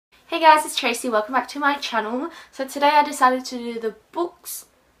Hey guys, it's Tracy. Welcome back to my channel. So today I decided to do the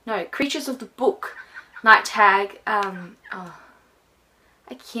Creatures of the Book night tag. I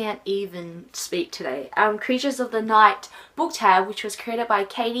can't even speak today. Creatures of the Night book tag, which was created by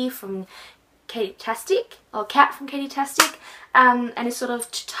Katie from Katie-tastic, or Kat from Katie-tastic. And it sort of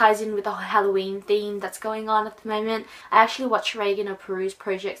ties in with the Halloween theme that's going on at the moment. I actually watched Reagan or Peru's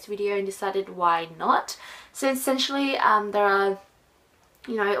projects video and decided why not. So essentially there are,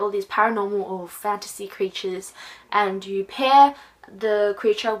 you know, all these paranormal or fantasy creatures, and you pair the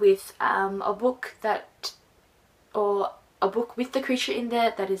creature with a book with the creature in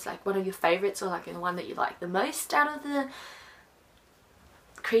there that is like one of your favorites, or like the one that you like the most out of the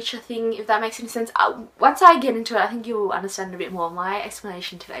creature thing, if that makes any sense. Once I get into it, I think you'll understand a bit more. My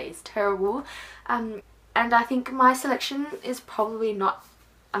explanation today is terrible, and I think my selection is probably not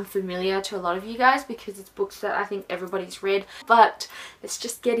unfamiliar to a lot of you guys because it's books that I think everybody's read, but let's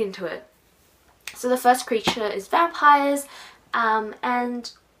just get into it. So the first creature is vampires, and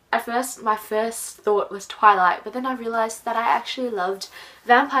at first my first thought was Twilight, but then I realised that I actually loved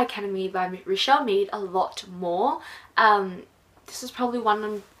Vampire Academy by Richelle Mead a lot more. This is probably one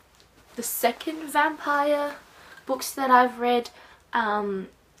of the second vampire books that I've read, and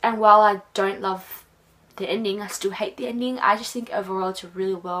while I don't love the ending, I still hate the ending. I just think overall it's a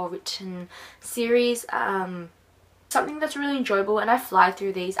really well written series, something that's really enjoyable, and I fly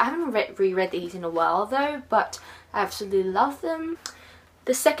through these. I haven't reread these in a while though, but I absolutely love them.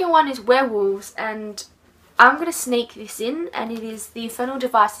 The second one is Werewolves, and I'm going to sneak this in, and it is the Infernal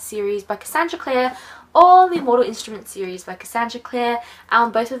Devices series by Cassandra Clare, or the Mortal Instruments series by Cassandra Clare.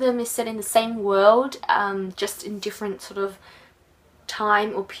 Both of them is set in the same world, just in different sort of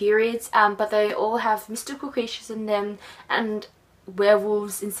time or periods, but they all have mystical creatures in them, and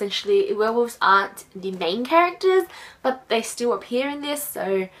werewolves, essentially. Werewolves aren't the main characters, but they still appear in this,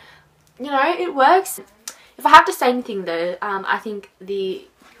 so you know, it works. If I have to say anything though, I think the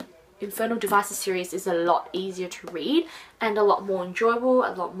Infernal Devices series is a lot easier to read and a lot more enjoyable,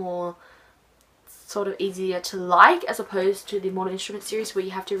 a lot more sort of easier to like, as opposed to the Mortal Instruments series where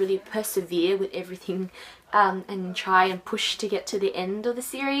you have to really persevere with everything and try and push to get to the end of the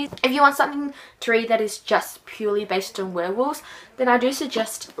series. If you want something to read that is just purely based on werewolves, then I do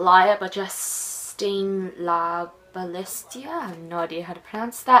suggest Liar by Justine La Balestia. I have no idea how to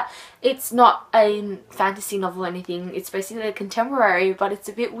pronounce that. It's not a fantasy novel or anything, it's basically a contemporary, but it's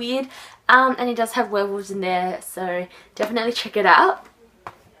a bit weird, and it does have werewolves in there, so definitely check it out.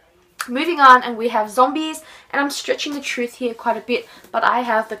 Moving on, and we have Zombies, and I'm stretching the truth here quite a bit, but I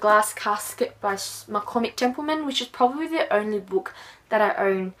have The Glass Casket by McCormick Templeman, which is probably the only book that I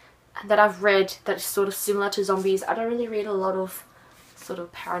own that I've read that is sort of similar to Zombies. I don't really read a lot of sort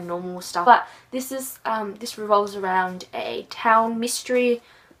of paranormal stuff, but this is this revolves around a town mystery,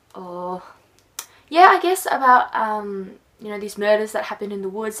 or yeah, I guess about you know, these murders that happen in the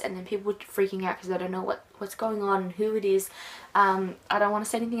woods, and then people freaking out because they don't know what's going on and who it is. I don't want to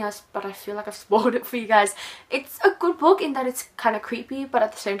say anything else, but I feel like I've spoiled it for you guys. It's a good book in that it's kind of creepy, but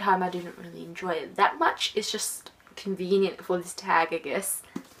at the same time I didn't really enjoy it that much. It's just convenient for this tag, I guess.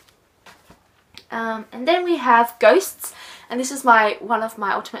 And then we have Ghosts, and this is one of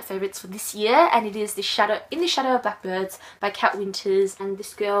my ultimate favourites for this year, and it is In the Shadow of Blackbirds by Kat Winters. And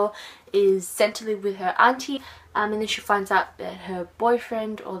this girl is sent to live with her auntie, and then she finds out that her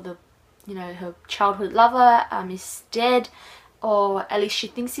boyfriend, or her childhood lover, is dead, or at least she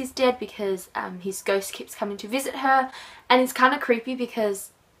thinks he's dead, because his ghost keeps coming to visit her, and it's kind of creepy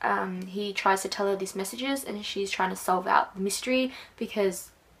because he tries to tell her these messages, and she's trying to solve out the mystery because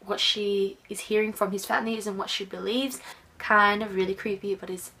what she is hearing from his family isn't what she believes. Kind of really creepy,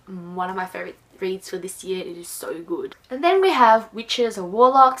 but it's one of my favourite reads for this year. It is so good. And then we have Witches or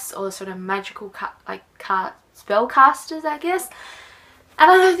Warlocks, or sort of magical spellcasters, I guess.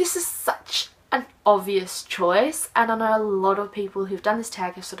 And I know this is such an obvious choice, and I know a lot of people who've done this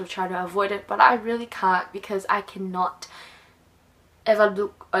tag have sort of tried to avoid it, but I really can't, because I cannot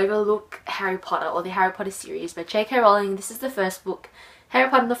ever overlook Harry Potter, or the Harry Potter series by J.K. Rowling. This is the first book, Harry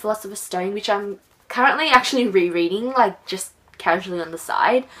Potter and the Philosopher's Stone, which I'm currently actually rereading, like just casually on the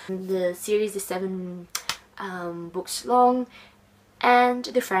side. The series is 7 books long, and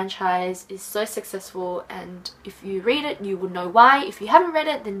the franchise is so successful, and if you read it you would know why. If you haven't read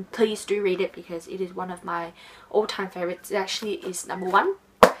it, then please do read it, because it is one of my all-time favorites. It actually is #1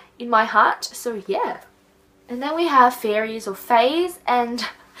 in my heart, so yeah. And then we have Fairies or Fays, and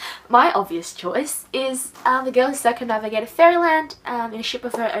my obvious choice is The Girl Who Circumnavigated Fairyland in a Ship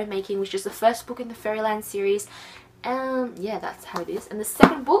of Her Own Making, which is the first book in the Fairyland series. Yeah, that's how it is. And the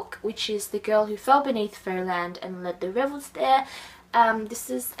second book, which is The Girl Who Fell Beneath Fairyland and Led the Revels There, This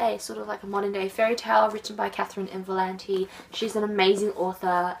is a sort of like a modern day fairy tale written by Catherine M. Volanti. She's an amazing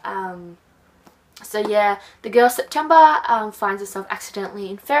author. So yeah, the girl September finds herself accidentally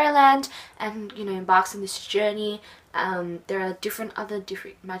in fairyland and, you know, embarks on this journey. There are different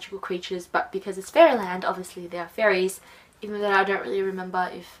magical creatures, but because it's fairyland, obviously there are fairies, even though I don't really remember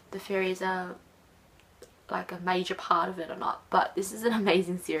if the fairies are like a major part of it or not. But this is an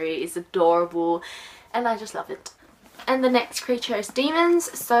amazing series. It's adorable and I just love it. And the next creature is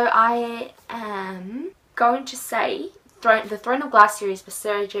demons. So I am going to say the Throne of Glass series by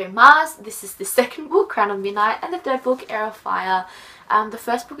Sarah J. Maas. This is the second book, Crown of Midnight, and the third book, Heir of Fire. The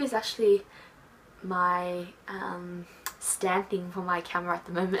first book is actually my stand thing for my camera at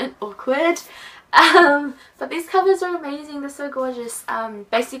the moment. Awkward. But these covers are amazing. They're so gorgeous.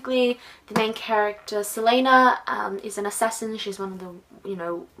 Basically, the main character, Selena, is an assassin. She's one of the, you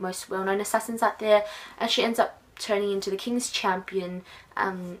know, most well-known assassins out there, and she ends up turning into the King's Champion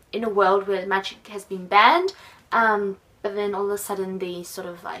in a world where magic has been banned. But then all of a sudden these sort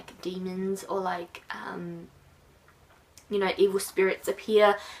of like demons or like you know, evil spirits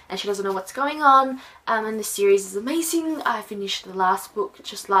appear and she doesn't know what's going on. And the series is amazing. I finished the last book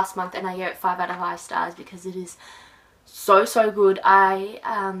just last month and I gave it 5 out of 5 stars because it is so good. I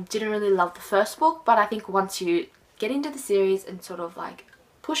didn't really love the first book, but I think once you get into the series and sort of like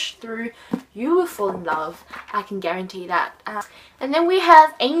push through, you will fall in love. I can guarantee that. And then we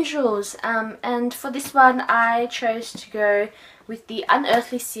have Angels, and for this one I chose to go with the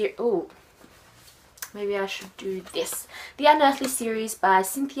Unearthly series. Oh, maybe I should do this. The Unearthly series by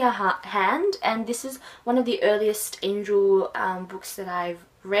Cynthia Hand, and this is one of the earliest Angel books that I've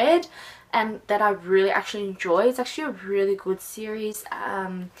read and that I really actually enjoy. It's actually a really good series.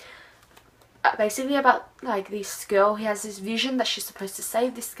 Basically about like this girl who has this vision that she's supposed to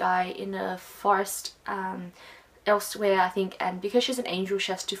save this guy in a forest elsewhere, I think, and because she's an angel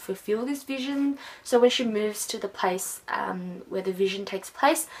she has to fulfill this vision. So when she moves to the place where the vision takes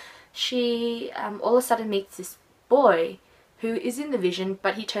place, she all of a sudden meets this boy who is in the vision,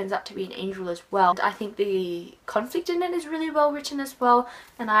 but he turns out to be an angel as well. And I think the conflict in it is really well written as well,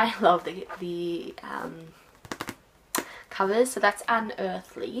 and I love the covers. So that's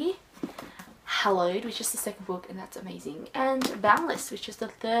Unearthly. Hallowed, which is the second book, and that's amazing, and Boundless, which is the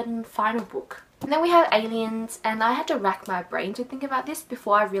third and final book. And then we have Aliens, and I had to rack my brain to think about this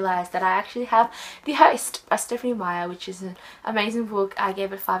before I realised that I actually have The Host by Stephenie Meyer, which is an amazing book. I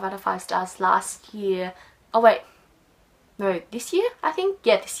gave it 5 out of 5 stars last year. Oh wait, no, this year I think?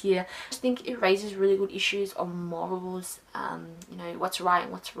 Yeah, this year. I just think it raises really good issues on morals, you know, what's right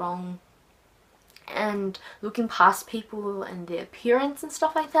and what's wrong, and looking past people and their appearance and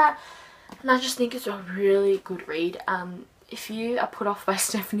stuff like that. And I just think it's a really good read. If you are put off by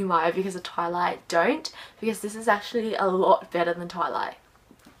Stephenie Meyer because of Twilight, don't, because this is actually a lot better than Twilight.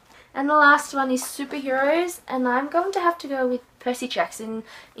 And the last one is Superheroes, and I'm going to have to go with Percy Jackson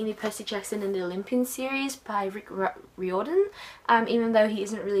in the Percy Jackson and the Olympian series by Rick Riordan. Even though he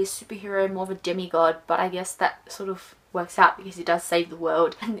isn't really a superhero, more of a demigod, but I guess that sort of works out because he does save the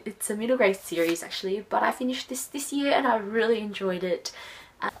world. And it's a middle grade series actually, but I finished this year and I really enjoyed it.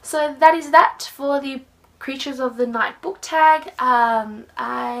 So that is that for the Creatures of the Night book tag.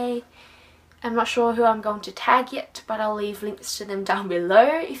 I am not sure who I'm going to tag yet, but I'll leave links to them down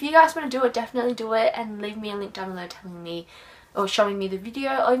below. If you guys want to do it, definitely do it, and leave me a link down below telling me or showing me the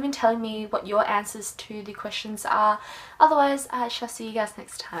video, or even telling me what your answers to the questions are. Otherwise, I shall see you guys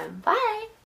next time. Bye!